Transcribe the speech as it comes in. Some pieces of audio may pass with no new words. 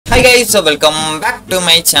Hi guys, so welcome back to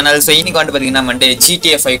my channel. So இன்னைக்கு வந்து பாத்தீங்கன்னா வந்து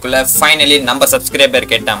GTA 5 குள்ள finally நம்ம subscriber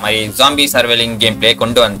கேட்ட மாதிரி zombie surviving gameplay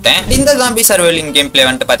கொண்டு வந்துட்டேன். இந்த zombie surviving gameplay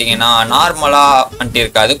வந்து பாத்தீங்கன்னா நார்மலா வந்து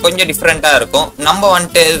இருக்காது, கொஞ்சம் டிஃபரெண்டா இருக்கும். நம்ம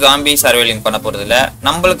வந்து zombie surviving பண்ண போறது இல்ல,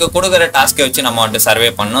 நம்மளுக்கு கொடுக்குற டாஸ்கை வச்சு நம்ம வந்து சர்வே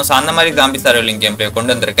பண்ணணும். சோ அந்த மாதிரி zombie surviving gameplay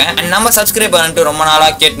கொண்டு வந்திருக்கேன். And நம்ம சப்ஸ்கிரைபர் வந்து ரொம்ப நாளா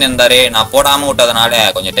கேட்டு இருந்தாரு, நான் போடாம விட்டதனால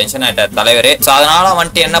கொஞ்சம் டென்ஷன் ஆயிட்டார் தலைவர். சோ அதனால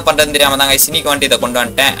வந்து என்ன பண்றதுன்னு தெரியாம தாங்க இன்னைக்கு வந்து இதை கொண்டு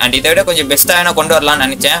வந்துட்டேன். அண்ட் இதை விட கொஞ்சம் பெஸ்டா என்ன கொண்டு வரலாம்னு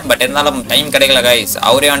நினைச்சேன், பட் இருந்தாலும் டைம் கிடைக்கல கைஸ்.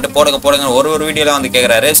 அவரே வந்து போடுங்க ஒரு வீடியோல வந்து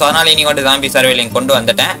கேக்குறாரு. சோ அதனால இன்னைக்கு வந்து ஜாம்பி சர்வைலிங் கொண்டு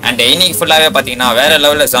வந்துட்டேன். அண்ட் இன்னைக்கு ஃபுல்லாவே பாத்தீங்கன்னா வேற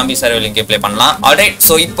லெவல்ல ஜாம்பி சர்வைலிங் கேம் ப்ளே பண்ணலாம். ஆல்ரைட்,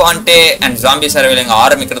 சோ இப்போ வந்து அண்ட் ஜாம்பி சர்வைலிங்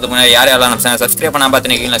ஆரம்பிக்கிறதுக்கு முன்னாடி யாரெல்லாம் நம்ம சேனல் சப்ஸ்கிரைப் பண்ணாம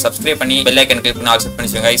பாத்தீங்கன்னா சப்ஸ்கிரைப் பண்ணி பெல் ஐகான் கிளிக் பண்ணி ஆல் செட்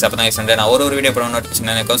பண்ணிடுங்க கைஸ். அப்பதான் கைஸ் நான் ஒரு வீடியோ போட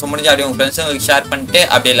நோட்டிஃபிகேஷன் எனக்கு சோ முடிஞ்ச அப்படியே உங்க ஃப்ரெண்ட்ஸ்க்கு ஷேர் பண்ணிட்டு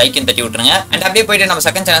அப்படியே லைக் தட்டி விட்டுருங்க. அண்ட் அப்படியே போயிட்டு நம்ம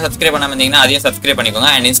செகண்ட் சேனல் சப்ஸ்கிரைப் பண்ணாம இருந்தீங்கன்னா அதையும் சப்ஸ்கிரைப்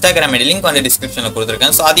பண்ணிக்கோங்க. அண்ட் இன்ஸ்டாகிராம் லிங்க் வந்து டிஸ்கிரிப்ஷன்ல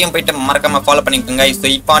கொடுத்துருக்கேன். சோ அதையும் போயிட்டு மறக்காம ஃபாலோ பண்ணிக்கோங்க. சோ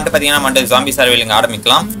இப்போ வந்து பாத்தீங்கன்னா நம்ம ஜாம்பி சர்வைலிங்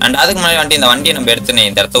ஆரம்பிக்கலாம். அண்ட் அதுக்கு முன்னாடி வந்து இந்த வண்டியை நம்ம எடுத்துன்னு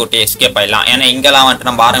இந்த இடத்த விட்டு எஸ்கேப் ஆயிடலாம். ஏன்னா இங்கெல்லாம் வந்துட்டு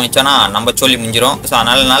நம்ம ஆரம்பிச்சோம்னா நம்ம சொல்லி முடிஞ்சிடும். ஸோ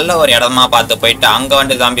அதனால நல்ல ஒரு இடமா பார்த்து போயிட்டு அங்க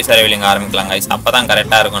வந்து ஜாம்பி சர்வைலிங் ஆரம்பிக்கலாம் கைஸ். அப்பதான்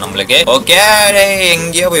கரெக்டா இருக்கும் நம்மளுக்கு. ஓகே,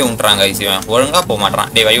 எங்கேயோ போய் விட்டுறாங்க கைஸ், இவன் ஒழுங்கா போக மாட்டான்.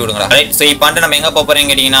 டே வை விடுங்களா. ரைட், ஸோ இப்போ வந்து நம்ம எங்க போறோம்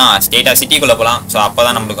கேட்டீங்கன்னா ஸ்ட்ரெயிட்டா சிட்டிக்குள்ள போகலாம். ஸோ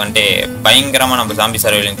அப்பதான் நம்மளுக்கு வந்துட்டு பயங்கரமா நம்ம ஜாம்பி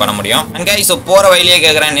சர்வைலிங் பண்ண முடியும். அண்ட் கைஸ், ஸோ போற வழியே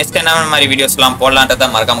கேட்கறேன், நெக்ஸ்ட் என்ன மாதிரி வீடியோஸ் எல்லாம் போடலான்றத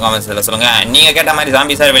மறக்காம கமெண்ட்ஸ்ல சொல்லுங்க. நீங்க கேட்ட மாதிரி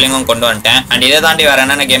ஜாம்பி சர்வைலிங்கும் கொண்டு வந்துட்டேன். அண்ட் இதை தாண்டி வேற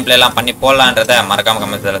என்னென்ன கேம் பிளே எல்லாம் பண்ணி போடலான்றத மறக்காம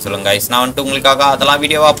கமெண்ட்ஸ்ல சொல்லுங்க கைஸ். நான் வந்துட்டு உங்களுக்காக அதெல்லாம்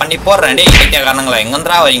வீடியோவா பண்ணி போடுறேன். காரணங்களா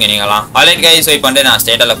எங்கன்றா வரீங்க நீங்களாம். ஆல்ரைட் கைஸ், இப்போ வந்து நான்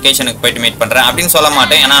ஸ்ட்ரெயிட்டா லொகேஷனுக்கு போயிட்டு மீட் பண்றேன் அப்படின்னு சொல்ல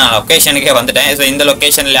மாட்டேன், ஏன்னா நான் லொகேஷனுக்கே வந்துட்டேன். ஸோ இந்த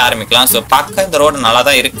லொகேஷன்ல ஆரம்பிக்கலாம். ஸோ பார்க்க இந்த ரோடு நல்லா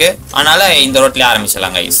தான் இருக்கு, அதனால இந்த ரோட்ல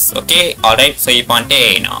ஆரம்பிச்சிடலாம் கைஸ். ஓகே, ஆல்ரைட், ஸோ இப்போ வந்துட்டு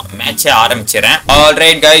நான் மேட்சை ஆரம்பிச்சிடறேன்.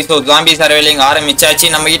 ஆல்ரைட் கைஸ், ஸோ ஜாம்பி சர்வைலிங் ஆரம்பிச்சாச்சு.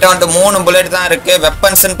 நம்ம கிட்ட வந்து 3 புல்லட் தான் இருக்கு.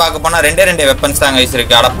 வெப்பன்ஸ்ன்னு பார்க்க போனா ரெண்டே வெப்பன்ஸ் தான் கைஸ்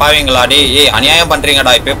இருக்கு. அடப்பாவீங்களா டே, அநியாயம்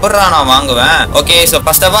பண்றீங்கடா. இப்போ எப்படிடா நான் வாங்குவேன்? Okay, so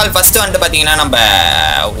first of all first வந்து பாத்தீங்கன்னா நம்ம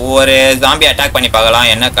ஒரு ஜாம்பி அட்டாக் பண்ணி பார்க்கலாம்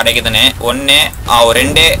என்ன கிடைக்குதுன்னு. 1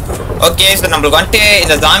 2. ஓகே, ஸோ நம்மளுக்கு வந்துட்டு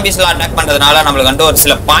இந்த ஜாம்பிஸ்லாம் அட்டாக் பண்றதுனால நம்மளுக்கு வந்துட்டு ஒரு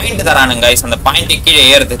சில பாயிண்ட் தரானுங்க கைஸ். அந்த பாயிண்ட் கீழே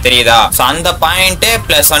ஏறுது தெரியுதா? ஸோ அந்த பாயிண்ட்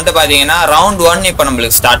பிளஸ் வந்துட்டு பாத்தீங்கன்னா ரவுண்ட் 1 இப்போ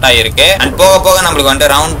நம்மளுக்கு ஸ்டார்ட் ஆயிருக்கு. அண்ட் போக போக நம்மளுக்கு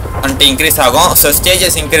வந்துட்டு ரவுண்ட் வந்துட்டு இன்க்ரீஸ் ஆகும். ஸோ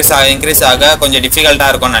ஸ்டேஜஸ் இன்க்ரீஸ் ஆக கொஞ்சம் டிஃபிகல்ட்டா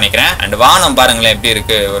இருக்கும்னு நினைக்கிறேன். அண்ட் வானம் பாருங்களேன் எப்படி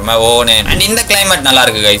இருக்கு, ஒரு மாதிரி ஓனு. அண்ட் இந்த கிளைமேட் நல்லா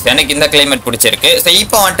இருக்கு கைஸ், எனக்கு இந்த கிளைமேட் பிடிச்சிருக்கு. ஸோ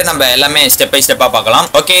இப்போ வந்துட்டு நம்ம எல்லாமே ஸ்டெப் பை ஸ்டெப்பா பார்க்கலாம்.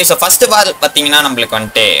 Okay, so first of all பாத்தீங்கன்னா நம்மளுக்கு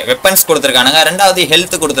வந்துட்டு வெப்பன்ஸ் கொடுத்துருக்கானுங்க, 2வது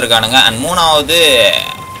ஹெல்த் கொடுத்துருக்கானுங்க, அண்ட் 3வது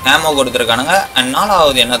ஆமோ கொடுத்துருக்கானுங்க, அண்ட்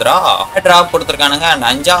 4வது என்னதுரா டிராப் கொடுத்துருக்கானுங்க, அண்ட்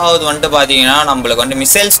 5வது வந்துட்டு பாத்தீங்கன்னா நம்மளுக்கு வந்து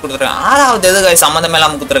மிசைல்ஸ் கொடுத்துருக்காங்க. 6வது எது சம்மந்தமே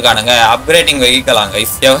இல்லாம கொடுத்துருக்கானுங்க அப்கிரேடிங் வெஹிக்கலாங்க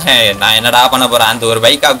கைஸ். நான் என்னடா பண்ண போறேன், அந்த ஒரு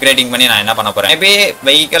பைக் அப்கிரேடிங் பண்ணி நான் என்ன பண்ண போறேன்? மேபி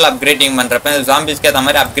வெஹிக்கல் அப்கிரேடிங் பண்றப்ப ஜாம்பிஸ்க்கு ஏற்ற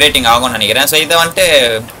மாதிரி அப்கிரேடிங் ஆகும்னு நினைக்கிறேன். ஸோ இதை வந்துட்டு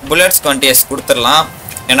புல்லட்ஸ் 20 கொடுத்துடலாம்,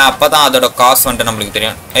 ஏன்னா அப்பதான் அதோட காஸ்ட் வந்துட்டு நம்மளுக்கு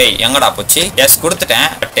தெரியும். ஏய் எங்கடா போச்சு? எஸ் கொடுத்துட்டேன்,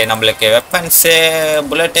 பட் நம்மளுக்கு வெப்பன்ஸ்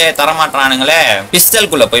புல்லட்டே தரமாட்டானுங்களே.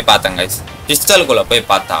 பிஸ்டல்குள்ள போய் பார்த்தேன் கைஸ். பிஸ்டல்குள்ள போய்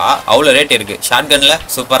பார்த்தா அவ்வளோ ரேட் இருக்கு. ஷார்ட் கன்ல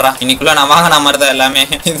சூப்பரா இன்னைக்குள்ள நான் வாங்கின மாதிரி தான் எல்லாமே.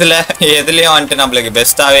 இதுல எதுலயும் வந்துட்டு நம்மளுக்கு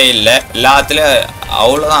பெஸ்டாவே இல்லை, எல்லாத்துலயும்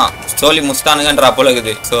அவ்வளோதான் சோலி முஸ்தானுங்கன்ற போல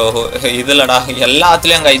இருக்குது. ஸோ இதுலடா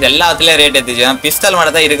எல்லாத்துலயும் கைஸ், எல்லாத்துலயும் ரேட் எடுத்துச்சு. பிஸ்டல்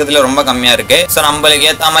மட்டும் தான் இருக்கிறதுல ரொம்ப கம்மியா இருக்கு. ஸோ நம்மளுக்கு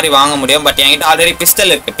ஏற்ற மாதிரி வாங்க முடியும். பட் என்கிட்ட ஆல்ரெடி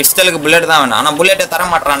பிஸ்டல் இருக்கு, பிஸ்டலுக்கு புல்லட் தான் வேணும். ஆனால் புல்லட்டை தர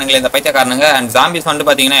மாட்டானுங்களே இந்த பைத்தியக்காரனுங்க. அண்ட் ஜாம்பிஸ் வந்து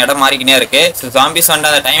பாத்தீங்கன்னா இடம் மாறிக்கினே இருக்கு. ஸோ ஜாம்பிஸ் வந்து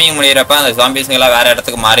அந்த டைமிங் முடியிறப்ப அந்த ஜாம்பிஸ் எல்லாம் வேற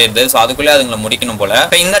இடத்துக்கு மாறிடுது. ஸோ அதுக்குள்ளே அதுங்களை முடிக்கணும் போல.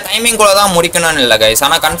 இப்போ இந்த டைமிங் கூட தான் முடிக்கணும்னு இல்லை கைஸ்,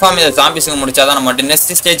 ஆனால் கன்ஃபார்ம் இந்த ஜாம்பிஸுக்கு முடிச்சாதான் நம்ம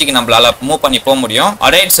நெக்ஸ்ட் ஸ்டேஜுக்கு நம்மளால மூவ் பண்ணி போக முடியும்.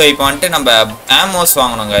 அரைட், ஸோ இப்போ வந்துட்டு நம்ம ஆமோஸ்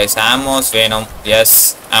வாங்கணும் கைஸ். ஆமோஸ் வேணும். எஸ்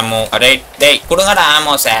ஆமோ. அரைட், டேய் கொடுங்கடா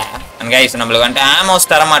ஆமோஸை. அண்ட் கைஸ் நம்மளுக்கு வந்துட்டு ஆமோஸ்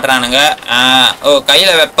தர மாட்டானுங்க. ஓ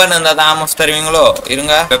கையில வெப்பன் இருந்தா தான் ஆமோஸ் தருவீங்களோ?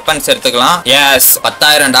 இருங்க வெப்பன்ஸ் எடுத்துக்கலாம். S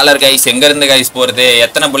 $10,000 guys. எங்க இருந்து கைஸ் போறது?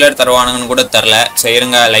 எத்தனை புல்லட் தருவானுங்கன்னு கூட தெரியல. ஸோ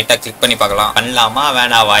இருங்க லைட்டா கிளிக் பண்ணி பார்க்கலாம். பண்ணலாமா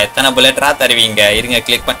வேணாவா? எத்தனை புல்லட்டா தருவீங்க? இருங்க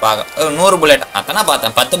கிளிக் பண்ணி பார்க்க. 100 புல்லட் அத்தனை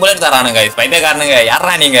பார்த்தேன். 10 புல்லட் தரானுங்க கைஸ். பைத்தியக்காரனுங்க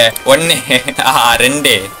யாரா நீங்க? 1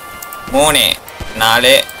 2 3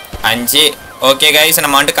 4 5. ஓகே கைஸ்,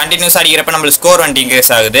 நம்ம வந்துட்டு கண்டினியூஸ் அடிக்கிறப்ப நம்மளுக்கு ஸ்கோர் வந்துட்டு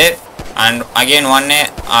இன்க்ரீஸ் ஆகுது. அண்ட் அகைன் 1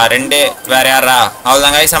 2 வேற யாரா?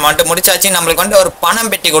 அவ்வளோதான் கைஸ், நம்ம வந்துட்டு முடிச்சாச்சு. நம்மளுக்கு வந்து ஒரு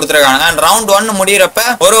பணம் பெட்டி கொடுத்துருக்காங்க. அண்ட் ரவுண்ட் 1 முடியிறப்ப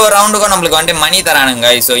ஒரு ரவுண்டுக்கும் நம்மளுக்கு வந்துட்டு மணி தரானுங்க.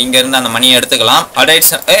 ஸோ இங்க இருந்து அந்த மணியை எடுத்துக்கலாம்.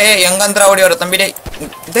 எங்க இருந்தா ஓடி வர தம்பிடே?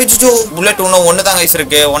 புல்லட் இன்னும் 1 தான் கைஸ்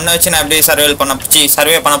இருக்கு. 1 வச்சு நான் எப்படி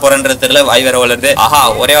சர்வே பண்ண போறேன்றது தெரியல. வாய் வேற வளருது. ஆஹா,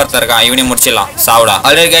 ஒரே ஒருத்தர் இருக்கான், இவனையும் முடிச்சிடலாம் சாவுடா.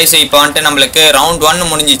 ஆல்ரெடி கைஸ் இப்போ வந்துட்டு நம்மளுக்கு ரவுண்ட் 1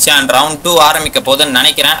 முடிஞ்சிச்சு. அண்ட் ரவுண்ட் 2 ஆரம்பிக்க போதுன்னு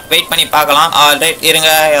நினைக்கிறேன். வெயிட் பண்ணி பார்க்கலாம். ஆல்ரைட் இருங்க,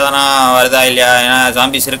 எதனா வருதா இல்லையா? ஏன்னா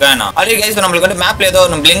ஜாம்பிஸ் இருக்கா என்ன? ஆல்ரெடி கைஸ் நம்மளுக்கு வந்து மேப்ல ஏதோ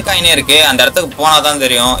ஒரு பிளிங்க் ஆயினே இருக்கு. அந்த இடத்துக்கு போனா தான்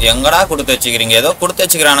தெரியும். எங்கடா கொடுத்து வச்சுக்கிறீங்க? ஏதோ கொடுத்து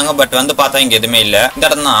வச்சுக்கிறானுங்க, பட் வந்து பார்த்தா இங்க எதுவுமே இல்ல. இந்த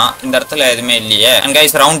இடம் தான், இந்த இடத்துல எதுவுமே இல்லையே. அண்ட்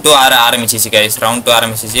கைஸ் ரவுண்ட் 2 ஆரம்பிச்சிச்சு கைஸ். ரவுண்ட் 2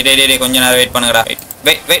 ஆரம்பிச்சிச்சு. டே கொஞ்ச நேரம் வெயிட் பண்ணுங்கடா.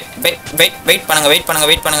 வெயிட்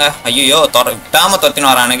பண்ணுங்க. ஐயோ விட்டாம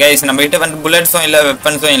தொத்தின்னு வரானு கைஸ். நம்ம கிட்ட வந்து புல்லட்ஸும் இல்ல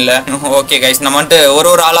வெப்பன்ஸும் இல்ல. ஓகே கைஸ், நம்ம வந்துட்டு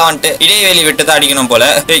ஒரு ஆளா வந்துட்டு இடைவெளி விட்டு தான் அடிக்கணும் போல.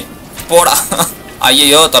 போடா.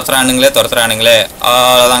 ஐயோ துரத்துறானுங்களே.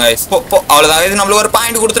 அவ்வளவுதான் கைஸ். அவ்வளவுதான் கைஸ், நம்மளுக்கு ஒரு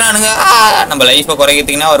பாயிண்ட் கொடுத்துறானுங்க. நம்ம லைஃபை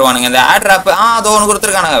குறைக்கிறதுக்குன்னா வருவானுங்க. இந்த ஆட் ராப் அதோ ஒன்று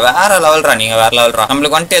கொடுத்துருக்கானுங்க. வேற லெவல்ரா.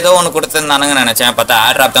 நம்மளுக்கு வந்துட்டு ஏதோ ஒன்று கொடுத்துருந்தானுங்கன்னு நினைச்சேன். பார்த்தா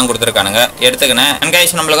ஆட் ராப் தான் கொடுத்துருக்கானுங்க. எடுத்துக்கினேன்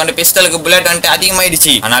கைஸ். நம்மளுக்கு வந்துட்டு பிஸ்டலுக்கு புல்லட் வந்துட்டு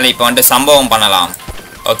அதிகமாயிடுச்சு. அதனால இப்போ வந்துட்டு சம்பவம் பண்ணலாம்.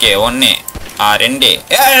 ஓகே 1 2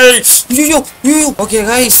 ஓகே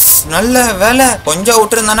கைஸ், நல்ல வேலை. கொஞ்சம்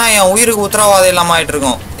விட்டுருந்தானா என் உயிருக்கு உத்தரவாதம் இல்லாம ஆயிட்டு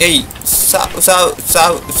இருக்கும்.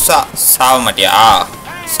 சாவ மாட்டியா?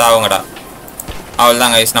 சாவுங்கடா.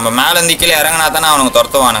 அவ்வளவுதான் கைஸ், நம்ம மேல இருந்து கீழே இறங்கினா தானே அவனுக்கு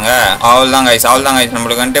துரத்துவானுங்க. அவ்வளவுதான் கைஸ்.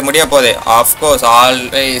 நம்மளுக்கு வந்துட்டு முடிய போகுது. ஆஃப்கோர்ஸ்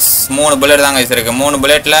ஆல்வேஸ் 3 புல்லட் தான் கைஸ் இருக்கு. 3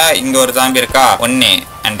 புல்லட்ல இங்க ஒரு ஜாம்பி இருக்கா 1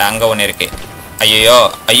 அண்ட் அங்க 1 இருக்கு.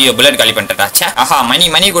 ஐயோ புல்லட் காலி பண்ணிட்டாச்சா. ஆஹா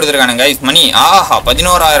மணி கொடுத்துருக்கானுங்க கைஸ். மணி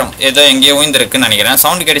 11,000 ஏதோ எங்கேயோ உயிர்ந்துருக்குன்னு நினைக்கிறேன்.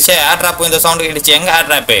 சவுண்ட் கிடைச்சு ஏர் ட்ராப் இந்த சவுண்ட் கிடைச்சு. எங்க ஏர்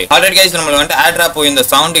ட்ராப் ஆல்ரெடி கைஸ் நம்மளுக்கு வந்துட்டு ஏர் ட்ராப் இந்த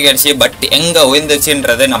சவுண்ட் கிடைச்சு. பட் எங்க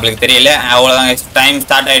உயிர்ந்துச்சுன்றது நம்மளுக்கு தெரியல. அவ்வளவுதான் கைஸ், டைம்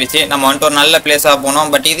ஸ்டார்ட் ஆயிடுச்சு. நம்ம வந்துட்டு ஒரு நல்ல பிளேஸா போனோம்.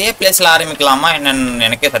 பட் இதே பிளேஸ்ல ஆரம்பிக்கலாமா என்னன்னு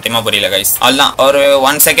எனக்கே சத்தியமா புரியல கைஸ். அதுதான் ஒரு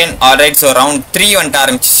 1 செகண்ட். ஆல்ரைட், ஸோ ரவுண்ட் 3 வந்துட்டு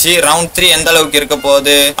ஆரம்பிச்சிச்சு. ரவுண்ட் 3 எந்த அளவுக்கு இருக்க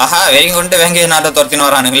போகுது? வெங்க வந்துட்டு வெங்காய நாட்டை துரத்தின்னு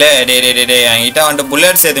வரானுங்களே. என்கிட்ட வந்துட்டு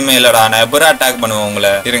புல்லட்ஸ் எதுவுமே இல்லடா. நான் எப்போ அட்டாக் பண்ணுவோம் உங்களை.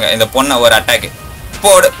 இருங்க, இந்த பொண்ணை ஒரு அட்டாக்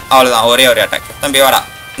போடு. அவ்வளவுதான், ஒரே ஒரு அட்டாக். தம்பி வாடா,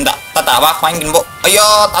 இந்த தாத்தாவா வாங்கின்னு போ. ஐயோ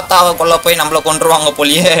தாத்தாவை கொல்ல போய் நம்மள கொண்டுருவாங்க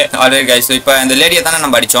போலியே. ஆல்ரெடி கைஸ், இப்போ இந்த லேடியை தானே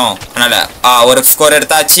நம்ம அடிச்சோம். அதனால ஒரு ஸ்கோர்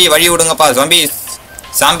எடுத்தாச்சு. வழி விடுங்கப்பா.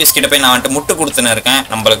 ஜாம்பிஸ் கிட்ட போய் நான் வந்துட்டு முட்டு கொடுத்துன்னு இருக்கேன்.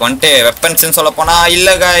 நம்மளுக்கு வந்துட்டு வெப்பன்ஸ்ன்னு சொல்ல போனா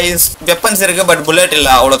இல்ல கைஸ். வெப்பன்ஸ் இருக்கு பட் புல்லட் இல்ல.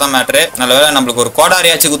 அவ்வளவுதான் மேட்ரு. நல்ல வேலை நம்மளுக்கு ஒரு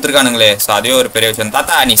கோடாரியாச்சு கொடுத்துருக்கானுங்களே. ஸோ அதுவே ஒரு பெரிய விஷயம்.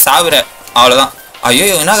 தாத்தா நீ சாவுற. அவ்வளவுதான். ஐயோ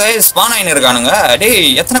என்ன கைஸ், ஸ்பான் ஆயின்னு இருக்கானுங்க. டேய்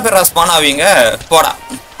எத்தனை பேரா ஸ்பான் ஆவீங்க? போடா.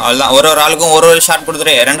 அவ்வளவுதான், ஒரு ஆளுக்கும் ஒரு ஷாட்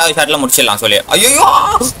கொடுத்துட்டு 2வது ஷாட்ல முடிச்சிடலாம் சொல்லி. ஐயோ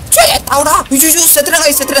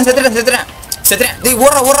செத்துறேன். டேய்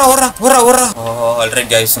ஓடுறா.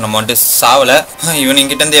 ஆல்ரைட் கைஸ், நம்ம வந்துட்டு சாவல. இவனுங்க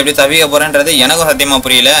கிட்ட இருந்து எப்படி தவிக்க போறேன்றது எனக்கும் சத்தியமா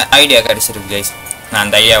புரியல. ஐடியா கிடைச்சிருக்கு கைஸ். நான்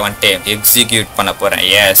அந்த ஐடியா வந்துட்டு எக்ஸிக்யூட் பண்ண போறேன்.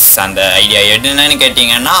 எஸ், அந்த ஐடியா என்னன்னு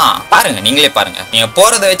கேட்டீங்கன்னா பாருங்க, நீங்களே பாருங்க. நீங்க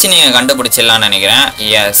போறதை வச்சு நீங்க கண்டுபிடிச்சிடலாம்னு நினைக்கிறேன்.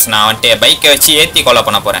 எஸ், நான் வந்துட்டு பைக்கை வச்சு ஏத்தி கொலை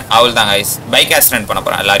பண்ண போறேன். அவள் தான் கைஸ், பைக் ஆக்சிடென்ட் பண்ண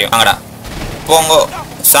போறேன். எல்லாரையும் வாங்கடா போங்கோ,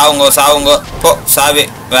 சாவுங்கோ போ. சாவு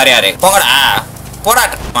வேற யாரு? போங்கடா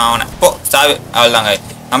போடாட்ட அவனை போ சாவு. அவள் தான் கைஸ்.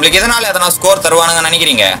 நம்மளுக்கு எதனால ஸ்கோர் தருவானுங்கன்னு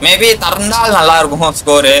நினைக்கிறீங்க? மேபி தந்தால் நல்லா இருக்கும்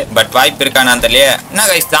ஸ்கோரு. பட் வாய்ப்பு இருக்கான்னு தெரியல. என்ன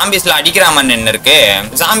கைஸ், ஜாம்பிஸ்ல அடிக்கிற மாதிரி என்ன இருக்கு?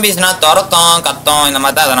 ஜாம்பிஸ்னா துரத்தம் கத்தம் இந்த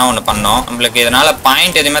மாதிரி தான் எதனா ஒண்ணு பண்ணோம். நம்மளுக்கு இதனால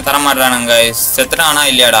பாயிண்ட் எதுவுமே தர மாட்டானுங்க கைஸ். செத்துறானா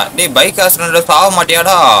இல்லையாடா? டேய் பைக் ஆக்சிடென்ட்ல சாவ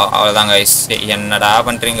மாட்டியாடா? அவ்வளவுதான் கைஸ். என்னடா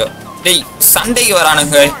பண்றீங்க? டேய் சண்டைக்கு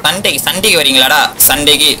வரானுங்க. சண்டைக்கு வரீங்களாடா?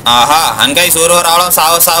 சண்டைக்கு. ஆஹா அங்கைஸ், ஒரு ஆளும்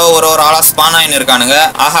சாவ ஒரு ஆளா ஸ்பான் ஆயின்னு இருக்கானுங்க.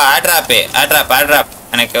 ஆஹா ஆட்ராப்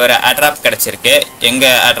எனக்கு ஒரு ஆட்ராப் கிடைச்சிருக்கு. எங்க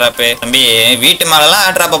ஆட்ராப்? தம்பி வீட்டு மேலாம்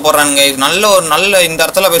ஆட்ராப்ப போடுறானுங்க. நல்ல இந்த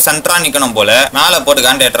இடத்துல போய் சென்ட்ரா நிக்கணும் போல. மேல போட்டு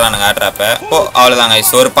காண்டி ஏட்டுறானுங்க ஆட்ராப்ப. போ. அவ்வளவுதாங்க,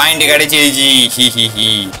 ஒரு பாயிண்ட் கிடைச்சிச்சு.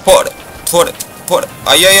 போடு.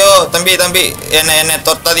 ஐயோ தம்பி என்னை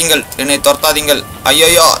தொர்த்தாதீங்கள்.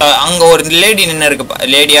 ஐயோ அங்க ஒரு லேடி நின்று இருக்கு.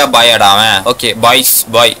 லேடியா பாயாடா அவன்? ஓகே பாய்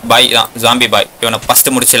தான், ஜாம்பி பாய். இவனை ஃபர்ஸ்ட்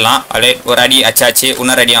முடிச்சிடலாம். அப்படியே ஒரு அடி அச்சாச்சு,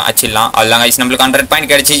 இன்னொரு அடியும் அச்சிடலாம். அதெல்லாம் கைஸ், நம்மளுக்கு 100 பாயிண்ட்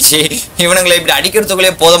கிடைச்சிச்சு. இவனுங்களை இப்படி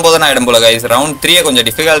அடிக்கிறதுக்குள்ளே போதும் ஆயிடும் போல கைஸ். ரவுண்ட் 3 கொஞ்சம்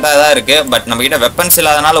டிஃபிகல்ட்டா தான் இருக்கு. பட் நம்ம கிட்ட வெப்பன்ஸ்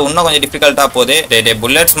இல்லாதனால இன்னும் கொஞ்சம் டிஃபிகல்ட்டா போகுது.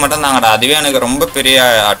 புல்லட்ஸ் மட்டும் தாங்கடா. அதுவே எனக்கு ரொம்ப பெரிய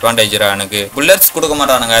அட்வான்டேஜா. எனக்கு புல்லட்ஸ் கொடுக்க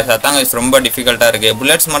மாட்டானுங்க. அதான் கைஸ் ரொம்ப டிஃபிகல்ட்டா இருக்கு.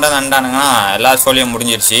 புல்லட்ஸ் மட்டும் தண்டானுங்கன்னா எல்லா சோழியும்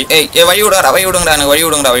முடிஞ்சிருச்சு. வழி விடுங்கடா எனக்கு வழி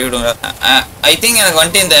விடுங்கடா. ஐ திங்க் எனக்கு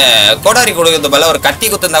வந்துட்டு இந்த கோடாரி கொடுக்கறது போல ஒரு கத்தி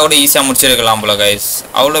குத்துந்தா கூட ஈஸியா முடிச்சிருக்கலாம் போல கைஸ்.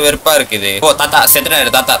 அவ்வளவு வெறுப்பா இருக்குது. ஓ தாத்தா செத்துறாரு.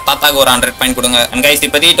 தாத்தாக்கு ஒரு 100 பாயிண்ட் கொடுங்க கைஸ்.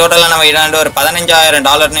 இப்போதைக்கு டோட்டலா நம்ம இடாண்டு ஒரு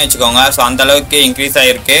 $15,000 வச்சுக்கோங்க. ஸோ அந்த அளவுக்கு இன்க்ரீஸ்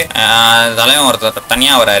ஆயிருக்கு. தலையும் ஒருத்தர்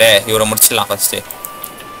தனியா வராரு. இவரை முடிச்சிடலாம் ஃபர்ஸ்ட்.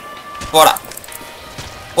 போடா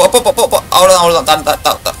போ.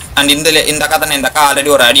 அவ்வளவுதான். அண்ட் இந்த அக்கா தானே? இந்த அக்கா ஆல்ரெடி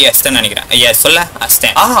ஒரு அடி அடிச்சிட்டேன்னு நினைக்கிறேன். ஐயா சொல்ல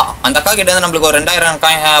அடிச்சிட்டேன். அந்த அக்கா கிட்ட இருந்து நம்மளுக்கு ஒரு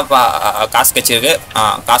 2000 காசு கச்சிருக்கு.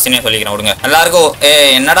 காசுனே சொல்லிக்கிறேன், விடுங்க. எல்லாருக்கும்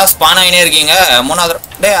என்னடா ஸ்பான் ஆகினே இருக்கீங்க?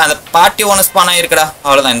 3வது அந்த பாட்டி ஒன்று ஸ்பான் ஆகிருக்குடா.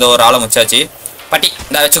 அவ்வளோதான், இந்த ஒரு ஆளை முச்சாச்சு. பாட்டி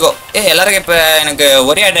இந்த வச்சுக்கோ. எல்லாருக்கும் இப்போ எனக்கு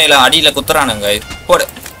ஒரே அடியில் குத்துறானுங்க. போடு.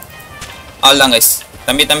 அவ்வளோதான் கைஸ்.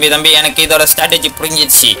 தம்பி எனக்கு இதோட ஸ்ட்ராட்டஜி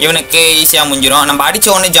புரிஞ்சிச்சு. இவனுக்கு ஈஸியா முடிஞ்சிடும். நம்ம அடிச்ச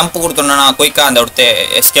உடனே ஜம்ப் கொடுத்தோம்னா குயிக்கா அந்த இடத்த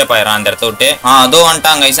எஸ்கேப் ஆயிடும். அந்த இடத்த விட்டு அதோ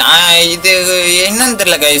வந்துட்டாங்க கைஸ். இது என்னன்னு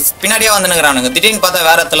தெரியல கைஸ். பின்னாடியே வந்துனுக்குறானுங்க. திடீர்னு பார்த்தா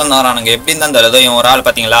வேற இடத்துல இருந்து வரானுங்க. எப்படின்னு தான் தெரியல. இவன் ஒரு ஆள்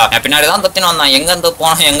பாத்தீங்களா? பின்னாடி தான் தத்தின்னு வந்தான். எங்க இருந்து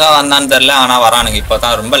போனோம் எங்க வந்தான்னு தெரியல. ஆனா வரானுங்க.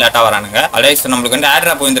 இப்பதான் ரொம்ப லேட்டா வரானுங்க. அலைஸ் நம்மளுக்கு வந்து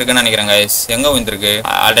ஆட்ராப் போயிருக்குன்னு நினைக்கிறேன் கைஸ். எங்க போயிருக்கு?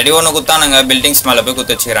 ஆல்ரெடி ஒன்னு குத்தானுங்க. பில்டிங்ஸ் மேல போய்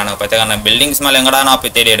குத்து வச்சுக்கிறானுங்க. பார்த்தா பில்டிங்ஸ் மேல எங்கடா நான்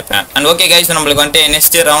போய் தேடி எடுப்பேன். அண்ட் ஓகே கைஸ், நம்மளுக்கு வந்துட்டு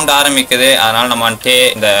நெக்ஸ்ட் ரவுண்ட் ஆரம்பிக்குது. அதனால நம்ம வந்துட்டு ஓகே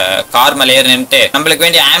இந்த கார் மேல ஏறி நின்னுட்டு நம்மளுக்கு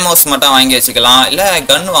வேண்டிய ஆமோஸ் மட்டும் வாங்கி வச்சுக்கலாம். இல்ல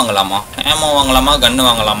கன் வாங்கலாமா, ஆமோ வாங்கலாமா, கன்னு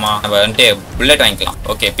வாங்கலாமா, நம்ம வந்துட்டு புல்லட் வாங்கிக்கலாம்.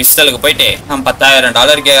 ஓகே பிஸ்டலுக்கு போயிட்டு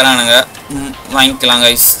 $10,000 கேக்குறானுங்க. வாங்கிக்கலாம்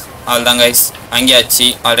கைஸ். அவ்வளோதான் கைஸ், வாங்கியாச்சு.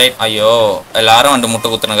 ஆல்ரைட். ஐயோ எல்லாரும் வந்து முட்டை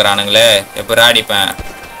குத்துனுக்குறானுங்களே, எப்போ அடிப்பேன்.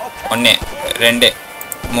 1 2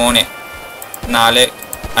 3 4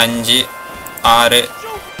 5 6.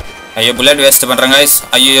 ஐயோ புல்லட் வேஸ்ட் பண்றேன் கைஸ்.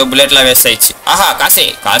 ஐயோ புல்லட்லாம் வேஸ்ட் ஆயிடுச்சு. ஆஹா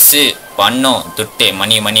காசு பண்ணும் துட்டு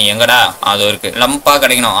மணி எங்கடா அது இருக்கு. லம்பா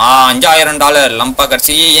கிடைக்கணும். $5,000 லம்பா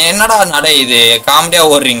கிடைச்சி. என்னடா நடை இது, காமெடியா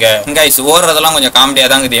ஓடுறீங்க கைஸ். ஓடுறதெல்லாம் கொஞ்சம் காமெடியா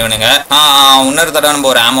தான் இருக்குது இவனுங்க. இன்னொரு தடவை நம்ம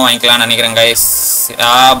ஒரு ஆமோ வாங்கிக்கலாம்னு நினைக்கிறேன் கைஸ்.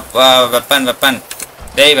 வெப்பன்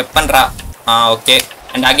டேய் வெப்பன்ரா. ஓகே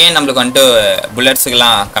அண்ட் அகைன் நம்மளுக்கு வந்துட்டு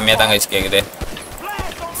புல்லட்ஸுக்கெல்லாம் கம்மியாக தான் கைஸ் கேட்குது.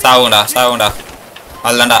 சாவுங்கடா.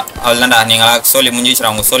 அவ்வளோதான்டா நீங்களா சோலி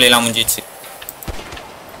முடிஞ்சிச்சுடா. உங்கள் சோலியெல்லாம் முடிஞ்சிச்சு.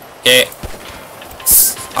 Okay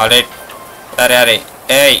alright. வேறு யாரு?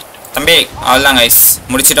 ஏய் தம்பி அவ்வளோதான் கைஸ்,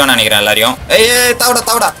 முடிச்சிட்டோன்னு நினைக்கிறேன் எல்லாரையும். ஏய் தாவுடா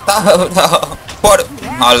போடு.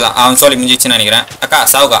 அவ்வளோதான், அவன் சோலி முடிஞ்சிச்சுன்னு நினைக்கிறேன். அக்கா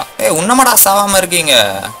சாவுக்கா. உன்னமாடா சாவாமல் இருக்கீங்க.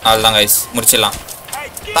 அவ்வளோதான் கைஸ், முடிச்சிடலாம்.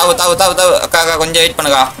 தாவு அக்கா கொஞ்சம் வெயிட்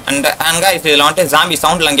பண்ணுக்கா. அண்ட் கைஸ் இதில் வந்துட்டு ஜாம்பி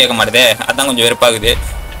சவுண்ட்லாம் கேட்க மாட்டேது, அதான் கொஞ்சம் வெறுப்பாகுது.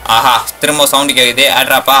 ஆஹா திரும்ப சவுண்ட் கேட்குது.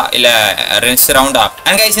 ஆட்ராப்பா இல்லை ரெண்டு ரவுண்டா.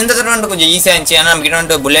 அண்ட் கைஸ் இந்த தடவை கொஞ்சம் ஈஸியாக இருந்துச்சு. ஏன்னா நம்ம கிட்ட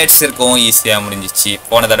வந்துட்டு புல்லட்ஸ் இருக்கும், ஈஸியாக முடிஞ்சிச்சு.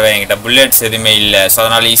 போன தடவை என்கிட்ட புல்லட்ஸ் எதுவுமே இல்லை, ஸோ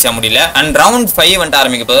அதனால ஈஸியாக முடியல. அண்ட் ரவுண்ட் 5 வந்துட்டு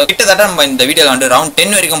ஆரம்பிக்க போது கிட்டத்தட்ட நம்ம இந்த வீடியோவில் வந்துட்டு ரவுண்ட்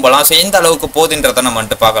 10 வரைக்கும் போகலாம். ஸோ எந்த அளவுக்கு போகுதுன்றதை நம்ம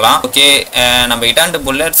வந்துட்டு பார்க்கலாம். ஓகே நம்ம கிட்ட வந்துட்டு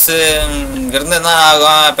புல்லட்ஸ் இருந்து தான்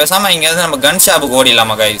ஆகும். பேசாமல் இங்கேருந்து நம்ம கன் ஷாப்புக்கு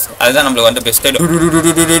ஓடிடலாமா கைஸ், அதுதான் நம்மளுக்கு வந்துட்டு பெஸ்ட்டு.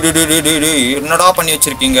 என்னடா பண்ணி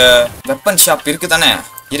வச்சிருக்கீங்க. வெப்பன் ஷாப் இருக்கு தானே?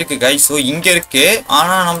 இருக்கு கைஸ். ஸோ இங்கே இருக்கு.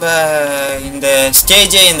 ஆனால் நம்ம இந்த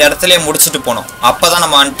ஸ்டேஜை இந்த இடத்துல முடிச்சுட்டு போகணும். அப்போதான்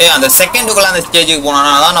நம்ம வந்துட்டு அந்த செகண்டுக்குள்ள அந்த ஸ்டேஜுக்கு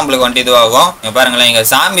போனோம்னா தான் நம்மளுக்கு வந்துட்டு இதுவாகும். இங்கே பாருங்களேன், இங்கே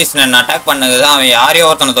சாம்பிஸ் அட்டாக் பண்ணது தான். அவன் யாரையோ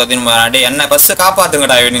ஒருத்தனை தோத்தின்னு போறான்ட்டு. என்ன ஃபர்ஸ்ட்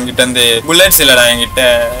காப்பாத்துங்கடா. இவனுங்கிட்ட இருந்து புல்லட்ஸ் இல்லடா என்கிட்ட.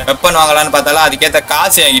 வெப்பன் வாங்கலான்னு பார்த்தாலும் அதுக்கேற்ற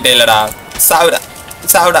காசு என்கிட்ட இல்லடா. சாவுடா.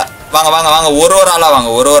 வாங்க ஒரு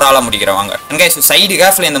ஆளா முடிக்கிறேன் வாங்க. சைடு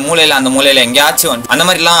கேஃப்ல இந்த மூலையில அந்த மூலையில எங்கேயாச்சும் அந்த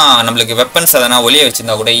மாதிரிலாம் நம்மளுக்கு வெப்பன்ஸ் அதனா ஒளிய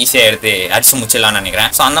வச்சிருந்தா கூட ஈஸியா எடுத்து அடிச்சு முடிச்சிடலாம்னு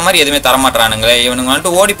நினைக்கிறேன். ஸோ அந்த மாதிரி எதுவுமே தரமாட்டானுங்களே இவனுங்க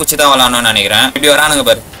வந்துட்டு ஓடி பிடிச்சி தான் விளாடணும்னு நினைக்கிறேன். இப்படி வரானுங்க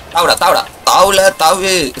பாரு.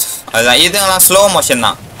 தாவு அதுதான். இதுங்கெல்லாம் ஸ்லோ மோஷன்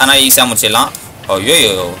தான், ஆனால் ஈஸியாக முடிச்சிடலாம். ஐயோ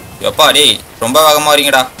எப்பா டேய் ரொம்ப வேகமாக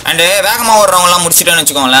வரீங்கடா. அண்டு வேகமாக ஓடுறவங்கலாம் முடிச்சிட்டோன்னு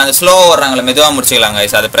வச்சுக்கோங்களேன். அந்த ஸ்லோ ஓடுறாங்களே மெதுவாக முடிச்சுக்கலாம்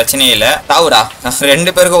கைஸ், அது பிரச்சனையே இல்லை. தாவுடா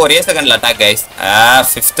 2 பேருக்கும் ஒரே செகண்டில் அட்டாக் கைஸ்.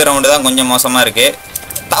 5th ரவுண்டு தான் கொஞ்சம் மோசமாக இருக்குது.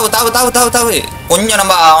 தாவு கொஞ்சம்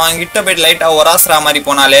நம்ம அவன் கிட்ட போயிட்டு லைட்டாக ஒராசுற மாதிரி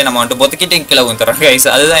போனாலே நம்ம வந்துட்டு பொத்துக்கிட்டே கீழே ஊத்துறோம் கைஸ்.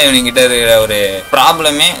 அதுதான் இவனுங்கிட்ட இருக்கிற ஒரு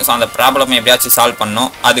ப்ராப்ளமே. ஸோ அந்த ப்ராப்ளமே எப்படியாச்சும் சால்வ்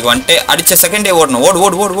பண்ணணும். அதுக்கு வந்துட்டு அடித்த செகண்டே ஓடணும்.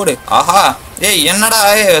 ஓடு. ஆஹா ஏய் என்னடா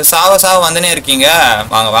சாவ வந்துனே இருக்கீங்க.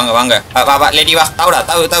 வாங்க லேடி வா.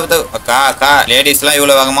 தாவு அக்கா லேடிஸ்லாம்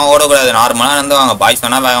இவ்வளோ வேகமாக ஓடக்கூடாது. நார்மலாக இருந்துவாங்க. பாய்ஸ்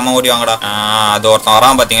வேணா வேகமாக ஓடி வாங்கடா. அது ஒருத்தன்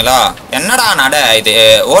வரான் பார்த்தீங்களா. என்னடா நட இது.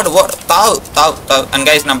 ஓடு தாவு. அண்ட்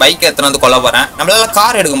கைஸ் நான் பைக் எடுத்துன்னு வந்து கொல்ல போகிறேன். நம்மளால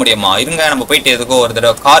கார் எடுக்க முடியுமா? இருங்க நம்ம போயிட்டு எதுக்கோ ஒரு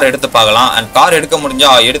தடவை கார் எடுத்து பார்க்கலாம். அண்ட் கார் எடுக்க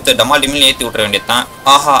முடிஞ்சா எடுத்து டமால் டிமில் ஏற்றி விட்டுற வேண்டியதான்.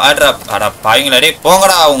 ஆஹா ஆட்ராப் பாவங்களே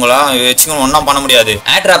போங்கடா. அவங்களா வச்சுக்கணும், ஒன்றும் பண்ண முடியாது.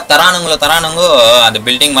 ஆட்ராப் தரானுங்கோ அந்த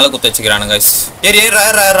பில்டிங் மேலே குத்து வச்சுக்கிறானுங்க.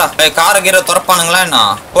 கார கீரை துறப்பானுங்களா என்ன?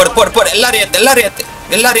 போடு எல்லாரும்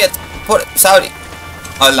ஏத்து போடு. சாரி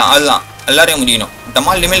அதுதான் எல்லாரையும் முடியணும்.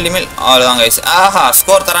 டமால் டிமில் அவ்வளோதான் கைஸ். Aha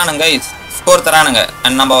score தரானுங்க.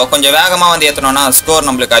 அண்ட் நம்ம கொஞ்சம் வேகமாக வந்து ஏற்றணும்னா ஸ்கோர்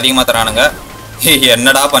நம்மளுக்கு அதிகமாக தரானுங்க.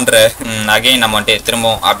 என்னடா பண்ற. அகைன் நம்ம வந்துட்டு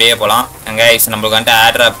திரும்பவும் அப்படியே போகலாம். கைஸ் நம்மளுக்கு வந்துட்டு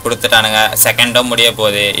ஆட்ராப் கொடுத்துட்டானுங்க. செகண்டும் முடிய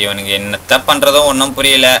போகுது. இவனுக்கு என்னத்த பண்ணுறதும் ஒன்றும்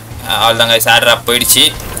புரியல. அவ்வளோதான் கைஸ், ஆட்ராப் போயிடுச்சு.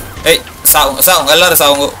 சாவுங்க எல்லாரும்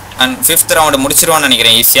சாவுங்க. அண்ட் 5th ரவுண்டு முடிச்சிருவான்னு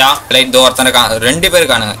நினைக்கிறேன் ஈஸியா. லைட் ஒருத்தன் இருக்கான், 2 பேர்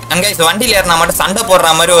இருக்கானுங்க. அண்ட் கைஸ் வண்டியில் ஏறினா மட்டும் சண்டை போடுற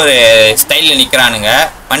மாதிரி ஒரு ஸ்டைலில் நிற்கிறானுங்க.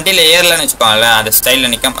 வண்டியில் ஏறலன்னு வச்சுக்கோங்களேன், அந்த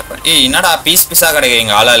ஸ்டைலில் நிற்க மாட்டேன். என்னடா பீஸாக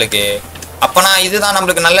கிடைக்குங்க ஆளாளுக்கு. அப்பனா இதுதான்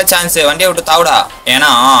நம்மளுக்கு நல்ல சான்ஸ். வண்டியை விட்டு தாவுடா.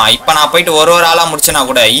 ஏன்னா இப்போ நான் போயிட்டு ஒரு ஆளாக முடிச்சுனா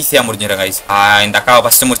கூட ஈஸியாக முடிஞ்சிடும் கைஸ். இந்த அக்காவை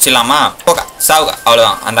ஃபர்ஸ்ட் முடிச்சிடலாமா? போக்கா சாவுக்கா.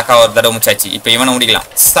 அவ்வளோதான், அந்த அக்காவை ஒரு தடவை முடிச்சாச்சு. இப்போ இவனை முடிக்கலாம்.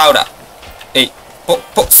 சாவுடா. ஏய்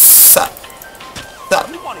போ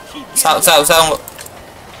சாவுங்க.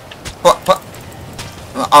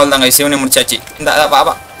 அவ்வளோதாங்க சிவனை முடிச்சாச்சு. இந்த வா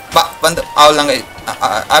வந்து அவ்வளோதாங்க.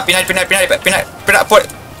 பின்னாடி போடு.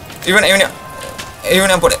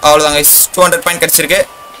 இவனை போடு. அவ்வளோதாங்க 200 பாயிண்ட் கிடச்சிருக்கு.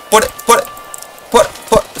 போடு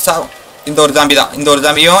சாவும். இந்த ஒரு ஜாம்பி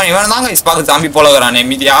இவன் தாங்க பார்க்க ஜாம்பி போல வரானே.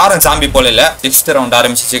 மீதி யாரும் ஜாம்பி போல இல்லை. 6th ரவுண்ட்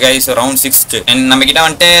ஆரம்பிச்சிச்சு கைஸ். ரவுண்ட் 6. நம்ம கிட்ட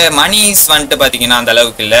வந்துட்டு மணிஸ் வந்துட்டு பார்த்தீங்கன்னா அந்த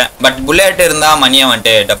அளவுக்கு இல்லை. பட் புல்லட் இருந்தால் மணியை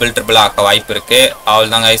வந்துட்டு டபுள் ட்ரிபிள் ஆக்க வாய்ப்பு இருக்கு.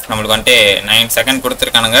 அவ்வளோதான் கைஸ் நம்மளுக்கு வந்துட்டு 9 செகண்ட்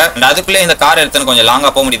கொடுத்துருக்கானுங்க. அண்ட் அதுக்குள்ளே இந்த கார் எடுத்துன்னு கொஞ்சம்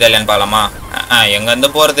லாங்காக போக முடியுதா இல்லைன்னு பார்க்கலாமா? எங்க இருந்து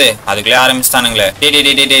போறது அதுக்குள்ளே ஆரம்பிச்சுட்டானுங்களே.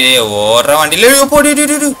 ஓடுற வண்டியில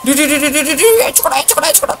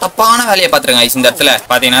தப்பான வேலையை பாத்துருங்க இந்த இடத்துல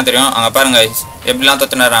பாத்தீங்கன்னா தெரியும். அங்க பாருங்க எப்படிலாம்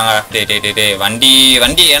தொத்துனாங்க. வண்டி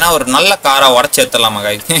வண்டி ஏன்னா ஒரு நல்ல காரை உடச்சு எடுத்துடலாமா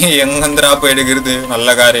guys. எங்க இருந்துடா போய் எடுக்கிறது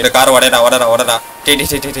நல்ல காரு. இந்த கார் உடடா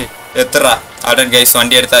எத்துறா ஆல்ரெடி கைஸ்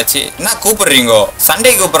வண்டி எடுத்தாச்சு. என்ன கூப்பிடுறீங்கோ?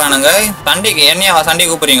 சண்டே கூப்பிடுறானுங்க. சண்டைக்கு என்னையா சண்டே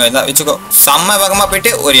கூப்பிடுறீங்க? இதான் வச்சுக்கோ. செம்ம வேகமா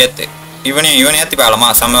போயிட்டு ஒரு ஏத்து இவன் ஏத்தி பாக்கலாமா?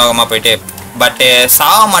 செம்ம வேகமா போயிட்டு பட்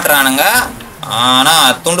சாக மாட்டுறானுங்க. ஆனா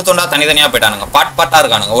துண்டு துண்டா தனித்தனியா போயிட்டானுங்க. பாட்டா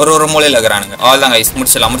இருக்கானுங்க. ஒரு மூலையில இருக்கிறானுங்க. அவ்வளவுதான் கைஸ்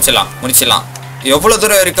முடிச்சிடலாம். எவ்வளவு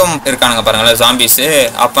தூரம் வரைக்கும் இருக்கானுங்க பாருங்களேன் ஜாம்பிஸ்.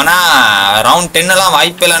 அப்பனா ரவுண்ட் 10 எல்லாம்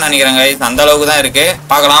வாய்ப்பே இல்லைன்னு நினைக்கிறேங்க. அந்த அளவுக்கு தான் இருக்கு.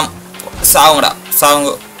 பார்க்கலாம்.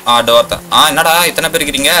 சாவுங்க டோர்த்த. என்னடா இத்தனை பேர்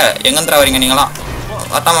இருக்கிறீங்க? எங்கந்திரா வரீங்க நீங்களாம்?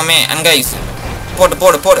 அட்டாமே அண்ட் கைஸ்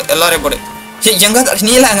போடு எல்லாரையும் போடு. எங்க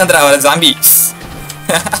நீலாம் எங்கந்திரா வர ஜாம்பி?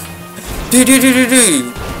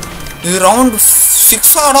 இது ரவுண்ட்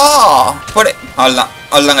 6 ஆடா போடு.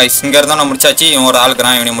 அவ்வளோதான் கைஸ். இங்க இருந்தா நான் முடிச்சாச்சு. இவன் ஒரு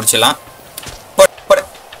ஆளுக்குறான். இவனையும் முடிச்சிடலாம். போடு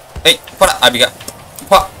போடா அபிகா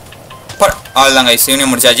அவ்வளோதான் கைஸ்.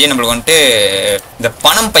 இவனையும் முடிச்சாச்சு. நம்மளுக்கு வந்துட்டு இந்த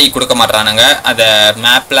பணம் பை கொடுக்க மாட்டானுங்க. அதை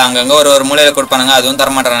மேப்ல அங்கங்க ஒரு மூலையில கொடுப்பானுங்க. அதுவும் தர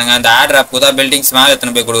மாட்டானுங்க. அந்த ஆட்ராப் புதா பில்டிங்ஸ் மேலே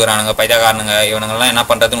எத்தனை போய் கொடுக்குறானுங்க பைதாக்காரனுங்க. இவனுங்கெல்லாம் என்ன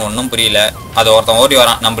பண்றதுன்னு ஒன்றும் புரியல. அது ஒருத்தன் ஓடி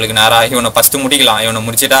வரான் நம்மளுக்கு நேரா. இவனை ஃபர்ஸ்ட் முடிக்கலாம். இவனை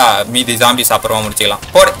முடிச்சுட்டா மீதி ஜாம்பி சாப்பிட்றவன் முடிச்சிக்கலாம்.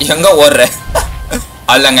 போடு எங்க ஓடுற?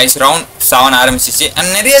 அதுதான் கைஸ் ரவுண்ட் 7 ஆரம்பிச்சிச்சு.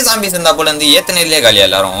 நிறைய ஜாம்பிஸ் இருந்தா போல இருந்து ஏத்தனையிலே காலியா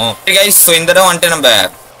எல்லாரும் கைஸ். ஸோ இந்த இடம் வந்துட்டு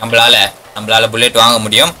நம்மளால புல்லெட் வாங்க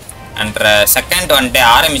முடியும். என்ற செகண்ட் வந்துட்டு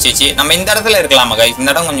ஆரம்பிச்சிச்சு. நம்ம இந்த இடத்துல இருக்கலாமா கைஸ்?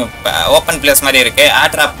 இந்த இடம் கொஞ்சம் ஓப்பன் பிளேஸ் மாதிரி இருக்கு.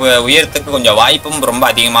 ஏர்ட்ராப் உயரத்துக்கு கொஞ்சம் வாய்ப்பும் ரொம்ப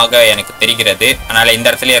அதிகமாக எனக்கு தெரிகிறது. அதனால இந்த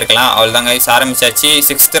இடத்துல இருக்கலாம். அவ்வளவுதான் கைஸ் ஆரம்பிச்சாச்சு.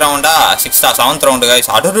 6th ரவுண்டா 7th ரவுண்டு கைஸ்.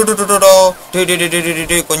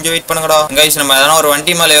 கொஞ்சம் வெயிட் பண்ணுங்கடா கைஸ். நம்ம எதனா ஒரு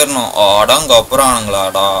வண்டி மேலே ஏறணும். அடங்க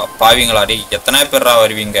அப்புறம்ங்களாடா பாவீங்களாடி. எத்தனை பேரா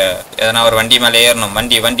வருவீங்க? எதனா ஒரு வண்டி மேலே ஏறணும்.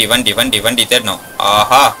 வண்டி தேடணும்.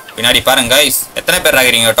 ஆஹா பின்னாடி பாருங்க கைஸ். எத்தனை பேர்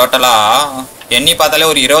ஆகிறீங்க டோட்டலா? எண்ணி பார்த்தாலே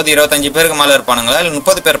ஒரு 20-25 பேருக்கு மேல இருப்பானுங்களா இல்ல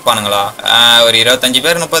 30 பேர் இருப்பானுங்களா? ஒரு 25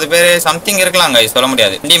 பேர் 30 பேர் சம்திங் இருக்கலாம் கைஸ். சொல்ல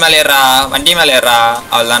முடியாது. வண்டி மேலே ஏறா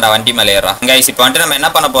அவ்வளவுதான்டா. வண்டி மேலே ஏறா கைஸ். இப்போ வந்துட்டு நம்ம என்ன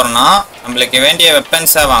பண்ண போறோம்னா நம்மளுக்கு வேண்டிய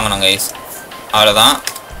வெப்பன்ஸா வாங்கணும் கைஸ். அவ்வளவுதான்.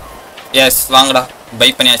 எஸ் வாங்கடா. பை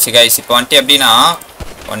பண்ணியாச்சு கைஸ். இப்போ வந்துட்டு எப்படின்னா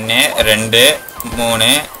 1 2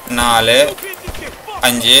 3 4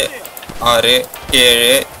 5 6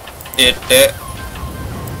 7 8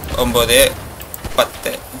 9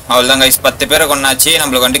 10 அவ்வளோதான் கைஸ். 10 பேரை கொண்டாச்சு.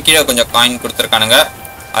 நம்மளுக்கு வந்து கீழே கொஞ்சம் காயின் கொடுத்துருக்கானுங்க.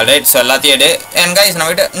 ஆல்ரைட். ஸோ எல்லாத்தையும் எடு. என் கைஸ் நம்ம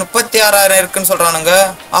கிட்ட 36,000 இருக்குன்னு சொல்றானுங்க.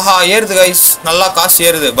 ஆஹா ஏறுது கைஸ். நல்லா காசு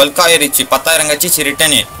ஏறுது. பல்கா ஏறிச்சு. 10,000 கழிச்சு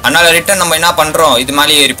ரிட்டர்னு. அதனால ரிட்டர்ன் நம்ம என்ன பண்றோம்? இது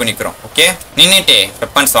மேலேயே ஏறி பண்ணிக்கிறோம். ஓகே நின்றுட்டு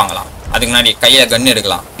வெப்பன்ஸ் வாங்கலாம். அதுக்கு முன்னாடி கையில கன்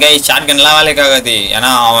எடுக்கலாம் கைஸ். ஷார்ட் கன்லாம் வேலைக்கு ஆகாது.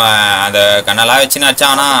 ஏன்னா அவன் அந்த கண்ணெல்லாம் வச்சுன்னு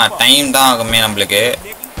வச்சான். ஆனா டைம் தான் ஆகுமே நம்மளுக்கு.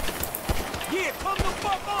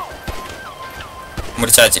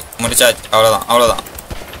 முடிச்சாச்சு. அவ்வளோதான்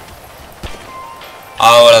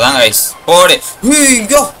கைஸ். போடு.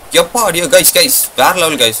 ஐயோ எப்பா அடியோ கைஸ். வேற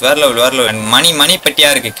லெவல். மணி பெட்டியா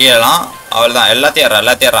இருக்கு கீழலாம். அவ்வளோதான். எல்லாத்தையும்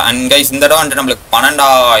ஏறா. அண்ட் கைஸ் இந்த இடம் வந்துட்டு நம்மளுக்கு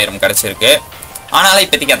 12,000 கிடைச்சிருக்கு. ஆனாலும்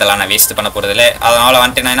இப்போதைக்கு அதெல்லாம் நான் வேஸ்ட் பண்ண போறது இல்லை. அதனால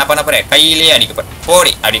வந்துட்டு நான் என்ன பண்ண போறேன்? கையிலேயே அடிக்க போறேன்.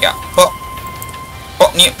 போடி அடிக்கா போ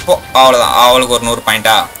நீ போ. அவ்வளோதான். அவளுக்கு ஒரு 100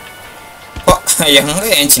 பாயிண்டா? எங்க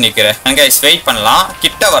ஏஞ்சி நிக்கிறேன் கைஸ். வெயிட் பண்ணலாம்.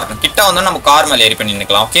 கிட்ட வரணும். கிட்ட வந்தோம் நம்ம கார் மேலே ஏறி பண்ணி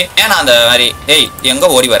நிக்கலாம். ஓகே ஏன்னா அந்த மாதிரி எங்க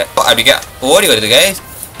ஓடி வர அப்படிக்கா ஓடி வருது கைஸ்.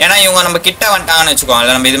 ஏன்னா இவங்க நம்ம கிட்ட வந்துட்டாங்கன்னு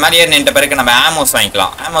வச்சுக்கோங்க. நம்ம இது மாதிரி ஏறி நின்ற பிறகு நம்ம ஆமோஸ்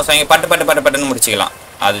வாங்கிக்கலாம். ஆமோஸ் வாங்கி பட்டுன்னு முடிச்சுக்கலாம்.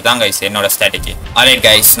 அதுதான் கைஸ் என்னோட ஸ்ட்ராட்டஜி. ஆல்ரைட்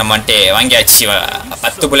கைஸ் நம்ம வந்துட்டு வாங்கியாச்சு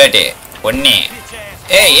 10 புல்லெட்டு. 1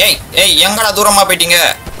 எங்கடா தூரமா போயிட்டீங்க?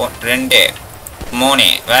 2 3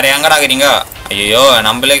 வேற எங்கடா இருக்கிறீங்க? ஐயோ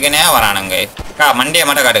நம்மளுக்குன்னே வரானுங்க. மண்டியை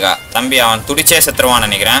மட்டும் காட்டுக்கா தம்பி. அவன் துடிச்சே செத்துருவான்னு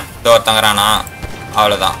நினைக்கிறேன். தோத்தங்கிறானா?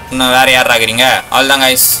 அவ்வளோதான். இன்னும் வேற யார் ஆகுறீங்க? அவ்வளோதான்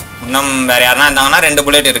கைஸ். இன்னும் வேற யாருனா இருந்தாங்கன்னா 2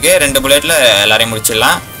 புல்லெட் இருக்கு. 2 புல்லெட்ல எல்லாரையும்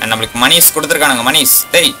முடிச்சிடலாம். நம்மளுக்கு மணிஸ் கொடுத்துருக்கானுங்க. மணிஸ்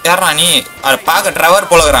யாரா நீ? அதை பார்க்க ட்ரவர்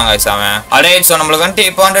போலகிறாங்க கைஸ் அவன். ஆல்ரைட். ஸோ நம்மளுக்கு வந்துட்டு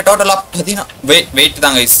இப்போ வந்துட்டு டோட்டலா 10 வெயிட்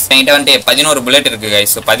தான் கைஸ். என்கிட்ட வந்துட்டு 11 புல்லெட் இருக்கு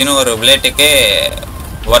கைஸ். 11 புல்லெட்டுக்கு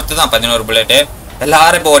ஒர்த்து தான் 11 புல்லெட்டு.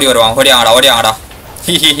 எல்லாரும் இப்போ ஓடி வருவாங்க. ஓடியாங்கடா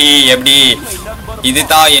எப்படி?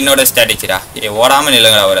 இதுதான் என்னோட ஸ்ட்ராட்டஜிடா. ஓடாம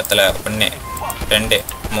நில்லுங்கடா ஒரு இடத்துல. 1 2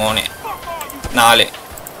 3 4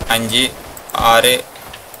 5 6 7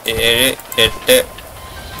 8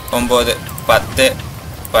 9 10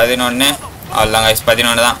 11 அவ்வளோதான் கைஸ்.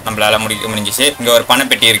 11 தான் நம்மளால முடிஞ்சிச்சு. இங்கே ஒரு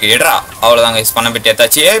பணப்பெட்டி இருக்கு. எடுறா. அவ்வளோதான் கைஸ். பணப்பெட்டி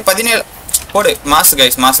எடுத்தாச்சு. 17 போடு. மாசு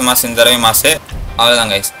கைஸ். மாசு இந்த தடவை மாசு.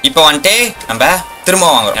 அவ்வளோதான் கைஸ். இப்போ வந்துட்டு நம்ம திரும்ப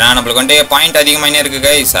வாங்குறோம். ஏன்னா நம்மளுக்கு வந்துட்டு பாயிண்ட் அதிகமானே இருக்கு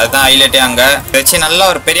கைஸ். அதுதான் ஹைலைட்டே. அங்கே வச்சு நல்லா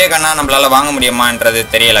ஒரு பெரிய கண்ணா நம்மளால வாங்க முடியுமான்றது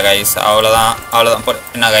தெரியல கைஸ். அவ்வளோதான் போடு.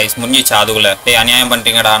 என்ன கைஸ் முடிஞ்சிச்சா? அதுக்குள்ள அநியாயம்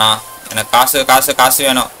பண்ணிட்டீங்கடாண்ணா. எனக்கு காசு காசு காசு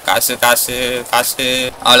வேணும். காசு காசு காசு.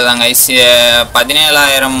 அவ்வளோதாங்க கைஸ்.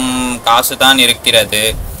 17,000 காசு தான் இருக்கிறது.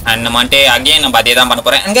 அண்ட் நம்ம வந்துட்டு அகைன் நம்ம அதே தான் பண்ண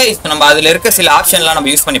போகிறேன். கைஸ் நம்ம அதில் இருக்க சில ஆப்ஷன்லாம் நம்ம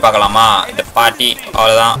யூஸ் பண்ணி பார்க்கலாமா? இந்த பார்ட்டி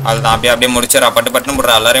அவ்வளோதான் அப்படியே அப்படியே முடிச்சிடறா. பட்டு பட்டுன்னு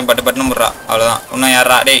போடுறா. எல்லாரையும் பட்டு பட்டுன்னு போடுறா. அவ்வளோதான். இன்னும்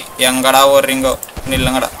யாரா டேய் எங்கடா ஓடுறீங்கோ?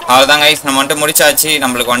 இல்லைங்கடா. அவ்வளோதான் கைஸ். நம்ம வந்துட்டு முடிச்சாச்சு.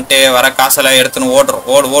 நம்மளுக்கு வந்துட்டு வர காசெல்லாம் எடுத்துன்னு ஓடுறோம்.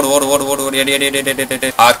 ஓடு ஓடு ஓடு ஓடு ஓடு ஓடு eddy eddy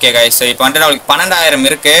eddy. Okay guys. இப்போ வந்துட்டு நம்மளுக்கு 12,000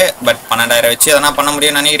 இருக்கு. பட் 12,000 வச்சு எதனா பண்ண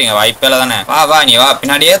முடியும்னு நினைக்கிறீங்க? வாய்ப்பே தானே. வா நீ வா.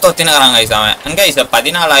 பின்னாடியே தொத்தினுக்கிறாங்க கைஸ் அவன். கைஸ்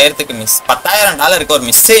 14,000க்கு மிஸ் $10,000 ஒரு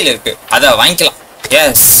மிஸ்ஸைல் இருக்கு. அதை வாங்கிக்கலாம்.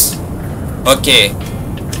 S okay.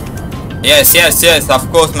 S S yes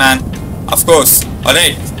of course man, of course.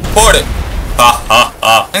 Alright போடு.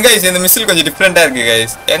 கைஸ் இந்த மிஸ்ஸில் கொஞ்சம் டிஃப்ரெண்டா இருக்கு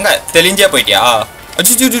கைஸ். எங்க தெளிஞ்சே போயிட்டியா?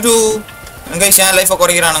 அச்சுச்சு கைஸ் என் லைஃபை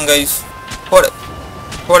குறைக்கிறானுங்க கைஸ். போடு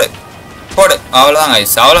போடு போடு. அவ்வளோதான்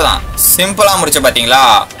கைஸ். அவ்வளோதான். சிம்பிளா முடிச்ச பாத்தீங்களா?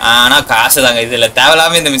 ஆனா காசு தாங்க இதுல.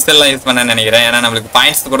 தேவையில்லாம இந்த மிஸ்ஸெல்லாம் யூஸ் பண்ண நினைக்கிறேன். ஏன்னா நம்மளுக்கு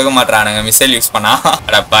பாயிண்ட்ஸ் கொடுக்க மாட்டானுங்க மிஸ்ஸெல் யூஸ் பண்ணா.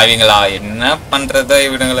 அட பாவீங்களா, என்ன பண்றதோ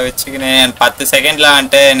இவனுங்களை வச்சுக்கினேன். 10 செகண்ட்ல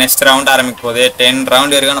வந்துட்டு நெக்ஸ்ட் ரவுண்ட் ஆரம்பிக்கும் போது 10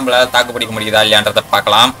 ரவுண்ட் வரைக்கும் நம்மளால தாக்கு பிடிக்க முடியுதா இல்லையான்றதை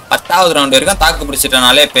பார்க்கலாம். 10வது ரவுண்ட் வரைக்கும் தாக்கு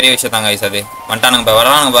பிடிச்சிட்டனாலே பெரிய விஷயம் தாங்க கைஸ். அது வந்துட்டானுங்க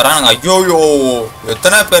வரானுங்க. ஐயோயோ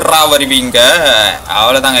எத்தனை பேர்ரா வருவீங்க?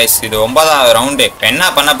 அவ்வளவுதான் கைஸ். இது 9வது ரவுண்டு.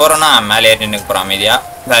 என்ன பண்ண போறோம்னா மேலே ஏறி நின்று போறோம் அமைதியா.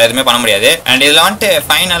 வேற எதுவுமே பண்ண முடியாது. அண்ட் இதுல வந்துட்டு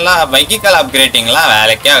ஃபைனலா வெஹிக்கல் அப்கிரேடிங்லாம்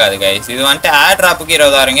வேலைக்கே ஆகாது கைஸ். இது வந்துட்டு ஏர் டிராப்புக்கு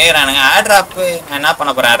 20,000 கேட்குறானுங்க. ஏர் டிராப்பு என்ன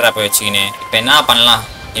பண்ண போறேன்? ஏர் டிராப்பை வச்சுக்கினேன். இப்போ என்ன பண்ணலாம்?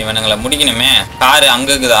 இவனுங்களை முடிக்கணுமே. காரு அங்க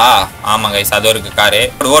இருக்குதா? ஆமா கைஸ் அது இருக்கு காரு.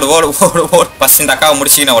 ஓடு ஓடு ஓடு ஓடு. ஃபர்ஸ்ட் இந்த அக்காவை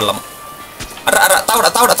முடிச்சுக்கினே ஓடலாம். தாவடா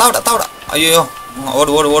தாவடா தாவடா தாவடா. ஐயோ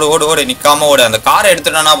ஓடு ஓடு ஓடு ஓடு ஓடு. நிக்காம ஓடு. அந்த காரை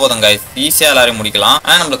எடுத்துட்டோம்னா போதும் கைஸ். ஈஸியா எல்லாரையும் முடிக்கலாம்.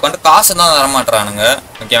 ஆனா நம்மளுக்கு வந்துட்டு காசு தான் தரமாட்டானுங்க.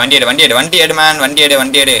 ஓகே வண்டி எடு வண்டி எடு வண்டி எடு மேன். வண்டி எடு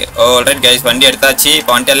வண்டி எடு. ஆல்ரைட் கைஸ் வண்டி எடுத்தாச்சு.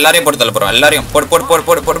 இப்போ வந்துட்டு எல்லாரையும் போட்டு தள்ள போறோம். எல்லாரையும் போடு போடு போடு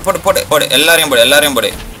போடு போடு போடு போடு போடு. எல்லாரையும் போடு எல்லாரையும்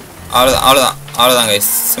போடு. அவ்வளோதான் அவ்வளோதான் அவ்வளோதான்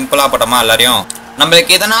கைஸ். சிம்பிளா போட்டோமா எல்லாரையும்.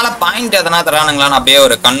 நம்மளுக்கு இதனால பாயிண்ட் எதனா தரானுங்களான்னு அப்படியே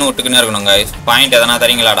ஒரு கண்ணு விட்டுக்குன்னே இருக்கணும் கைஸ். பாயிண்ட் எதனா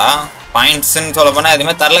தரீங்களாடா? பாயிண்ட்ஸ்ன்னு சொல்ல போனா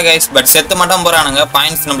எதுவுமே தரல கைஸ். பட் செத்து மட்டும் போறானுங்க.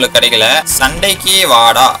 பாயிண்ட்ஸ் நம்மளுக்கு கிடைக்கல. சண்டைக்கு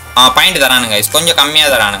வாடா. Point தரானுங்க guys. கொஞ்சம் கம்மியா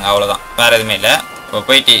தரானுங்க. அவ்வளவுதான். வேற எதுவுமே இல்லை. இப்போ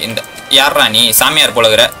போயிட்டு இந்த யாரா நீ சாமியார்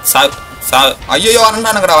போலகிற ஐயோ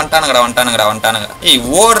வந்துட்டானுங்கடா. ஏய்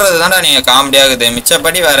ஓடுறது தான்டா நீங்க காமெடி ஆகுது.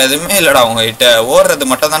 மிச்சப்படி வேற எதுவுமே இல்லடா உங்ககிட்ட. ஓடுறது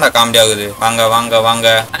மட்டும் தான்டா காமெடி ஆகுது. வாங்க வாங்க வாங்க.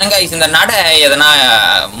 இந்த நட எதனா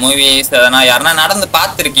மூவிஸ் எதனா யாருன்னா நடந்து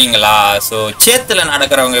பார்த்துருக்கீங்களா? ஸோ சேத்துல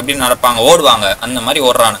நடக்கிறவங்க எப்படி நடப்பாங்க? ஓடுவாங்க. அந்த மாதிரி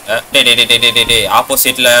ஓடுறானுங்க. டே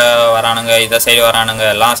ஆப்போசிட்ல வரானுங்க. இதை சைடு வரானுங்க.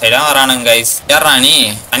 எல்லாம் சைடா வரானுங்க கைஸ். யாரா நீ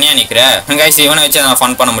தனியா நிக்கிற? கைஸ் இவனை வச்சு நான்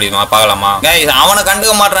ஃபன் பண்ண முடியுமா? பார்க்கலாமா கைஸ்? அவனை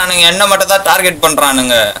கண்டுக்க மாட்டானுங்க. என்ன மட்டும் தான் டார்கெட்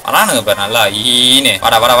பண்றானுங்க. வரானுங்க நல்லா ஈனே.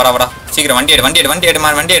 வர சீக்கிரம் வண்டி எடு வண்டி எடு வண்டி எடு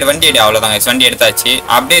வண்டி எடு வண்டி எடு. அவ்வளவுதான் கைஸ். வண்டி எடுத்தாச்சு.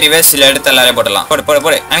 அப்படியே ரிவர்ஸ்ல எடுத்து எல்லாரையும் போடலாம். போடு போடு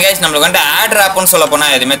போடு. கைஸ் நம்மளுக்கு வந்து ஏர் டிராப்னு சொல்ல போனா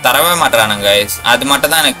எதுவுமே தரவே மாட்டானுங்க கைஸ். அது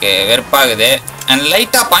மட்டும் தான் எனக்கு வெறுப்பாகுது. அண்ட்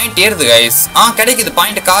லைட்டா பாயிண்ட் ஏறுது கைஸ். கிடைக்குது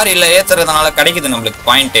பாயிண்ட். கார் இல்ல ஏத்துறதுனால கிடைக்குது நம்மளுக்கு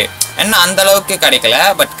பாயிண்ட். என்ன அந்த அளவுக்கு கிடைக்கல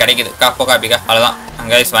பட் கிடைக்குது. காப்பிக்கா அவ்வளவுதான்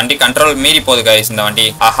கைஸ். வண்டி கண்ட்ரோல் மீறி போகுது கைஸ் இந்த வண்டி.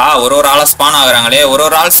 ஆஹா ஒரு ஆளா ஸ்பான் ஆகுறாங்களே. ஒரு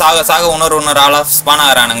ஆள் சாக இன்னொரு ஆளா ஸ்பான்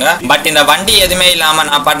ஆகுறானுங்க. பட் இந்த வண்டி எதுவுமே இல்லாம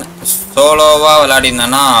நான் சோலோவா விளையாடி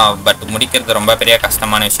இருந்தேன்னா பட் முடிக்கிறது ரொம்ப பெரிய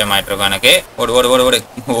கஷ்டமான விஷயம் ஆயிட்டு இருக்கும் எனக்கு. ஓடு ஓடு ஓடு ஓடு.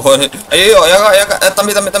 ஐயோ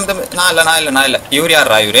தம்பி தம்பி தம்பி தம்பி. நான் இல்ல இவரு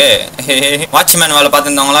யாரா? இவரு வாட்ச்மேன் வேலை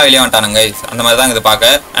பார்த்துருந்தவங்களாம் வெளியே வந்துட்டானுங்க கைஸ். அந்த மாதிரி தான் இது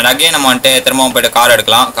பார்க்க. அண்ட் அகைன் நம்ம வந்துட்டு திரும்பவும் போயிட்டு கார்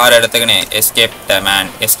எடுக்கலாம். Car எடுத்துக்கினே escape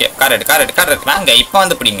man escape. Car எடு வாங்க. இப்போ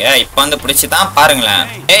வந்து பிடிங்க. இப்போ வந்து பிடிச்சி தான் பாருங்களேன்.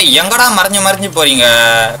 ஏய் எங்கடா மறைஞ்சு போறீங்க?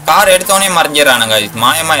 கார் எடுத்தோடனே மறைஞ்சிடறானுங்க.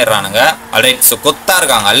 மாயமாயிடுறானுங்க. ஆல்ரைட் ஸோ கொத்தா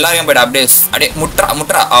இருக்காங்க. எல்லாரையும் போயிட்டு அப்படியே முட்றா.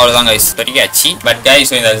 அவ்வளவுதான் கைஸ். பெரியாச்சு. பட்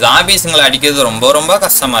கைஸ் இந்த ஜாம்பிஸ்ங்களை அடிக்கிறது ரொம்ப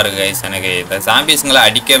கஷ்டமா இருக்கு கைஸ். எனக்கு இந்த ஜாம்பிஸ்ங்களை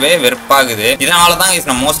அடிக்கவே வெறுப்பாகுது. இதனாலதான் கைஸ்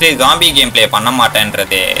நான் மோஸ்ட்லி ஜாம்பி கேம் பிளே பண்ண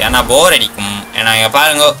மாட்டேன்றது. ஏன்னா போர் அடிக்கும். ஏன்னா இங்க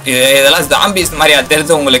பாருங்க இதெல்லாம் ஜாம்பிஸ் மாதிரி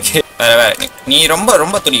தெரிஞ்சு உங்களுக்கு. வேற நீ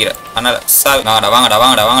ரொம்ப துடிக்கிற. அதனால வாங்கடா.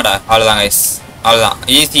 அவ்வளவுதான் கைஸ். அவ்வளவுதான்.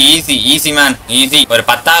 Easy man easy. ஒரு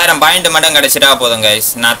 10,000 பாயிண்ட் மட்டும் கிடைச்சிட்டா போதும் கைஸ்.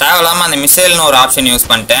 நான் தேவையில்லாம அந்த மிசைல்னு ஒரு ஆப்ஷன் யூஸ்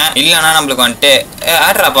பண்ணிட்டேன். இல்லைன்னா நம்மளுக்கு வந்துட்டு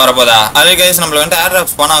ஏர் டிராப் வர போதா? அது கைஸ் நம்மளுக்கு வந்துட்டு ஏர் டிராப்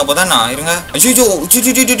ஸ்பான் ஆக போதா? இருங்க.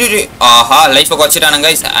 ஆஹா லைஃபை குறைச்சிட்டானுங்க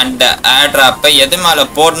கைஸ். அண்ட் ஏர் டிராப்பை எது மேல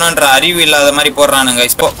போடணுன்ற அறிவு இல்லாத மாதிரி போடுறானுங்க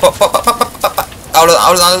கைஸ்.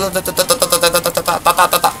 அவ்வளவுதான்.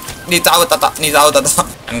 நீ சாவு தாத்தா.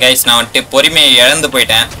 கைஸ் நான் வந்துட்டு பொறுமையை இழந்து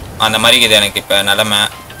போயிட்டேன். அந்த மாதிரி இது எனக்கு இப்ப நிலைமை.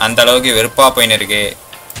 அந்த அளவுக்கு வெறுப்பா போயின்னு இருக்கு.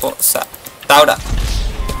 தாவுடா.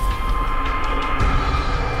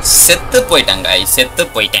 செத்து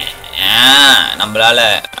போயிட்டேன். நம்மளால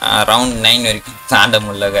ரவுண்ட் 9 வரைக்கும் தாண்ட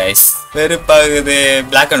முடியல கைஸ், வெறுப்பாகுது.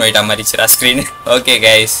 பிளாக் அண்ட் ஒயிட்டா மாறிச்சுரா ஸ்க்ரீன். ஓகே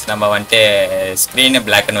கைஸ், நம்ம வந்துட்டு ஸ்க்ரீனு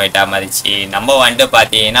பிளாக் அண்ட் ஒயிட்டா மாறிச்சு. நம்ம வந்துட்டு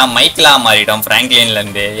பார்த்தீங்கன்னா மைக்லாம் மாறிட்டோம்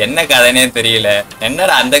ஃப்ராங்க்லின்லேருந்து. என்ன கதைனே தெரியல.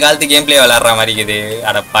 என்னடா அந்த காலத்து கேம் பிளே விளாட்ற மாதிரி இருக்குது.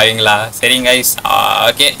 அட பாவீங்களா. சரிங்க கைஸ்,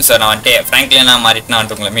 ஓகே. ஸோ நான் வந்துட்டு ஃப்ராங்க்லினா மாறிட்டு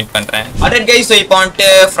நான் உங்களை மீட் பண்ணுறேன். அட் கைஸ், ஸோ இப்போ வந்துட்டு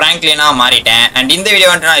ஃப்ராங்க்லினா மாறிட்டேன். அண்ட் இந்த வீடியோ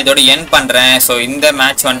வந்துட்டு நான் இதோட என் பண்ணுறேன். ஸோ இந்த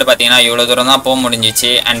மேட்ச் வந்துட்டு பார்த்தீங்கன்னா இவ்வளோ தூரம் தான் போக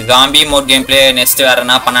முடிஞ்சிச்சு. And zombie mode game play next வேறு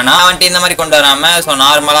என்ன பண்ணனா வந்துட்டு இந்த மாதிரி கொண்டு வராமல், ஸோ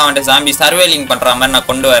நார்மலாக வந்துட்டு ஜாம்பி சர்வேலிங் பண்ணுற மாதிரி நான்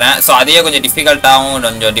கொண்டு வரேன். ஸோ அதையே கொஞ்சம் டிஃபிகல்ட்டாகவும்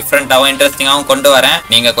கொஞ்சம் டிஃப்ரெண்ட்டாகவும் இன்ட்ரெஸ்டிங்காகவும் கொண்டு வரேன்.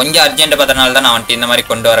 நீங்கள் கொஞ்சம் அர்ஜென்ட் பார்த்தனால தான் நான் வந்துட்டு இந்த மாதிரி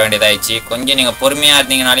கொண்டு வர வேண்டியதாகிடுச்சு. கொஞ்சம் நீங்கள் பொறுமையாக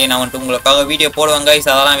இருந்தீங்கனாலே நான் வந்துட்டு உங்களுக்காக வீடியோ போடுவேன் கைஸ்,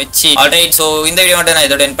 அதெல்லாம் வச்சு. ஆல்ரைட், ஸோ இந்த வீடியோ வந்துட்டு நான்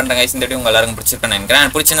இதோட என் பண்ணுறேன் கைஸ். இந்த வீடியோ உங்கள் எல்லாருக்கும் பிடிச்சிருக்கேன்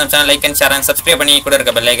நினைக்கிறேன். பிடிச்சிருந்தா like and share and subscribe பண்ணி கூட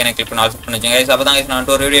இருக்க பெல் ஐக்கனை கிளிக் பண்ணி ஆல்சோ பண்ணி வச்சுங்க கைஸ். அப்போ தான் கைஸ்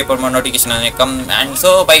நான் ஒரு வீடியோ போடும்போது notification come. And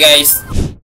so bye guys.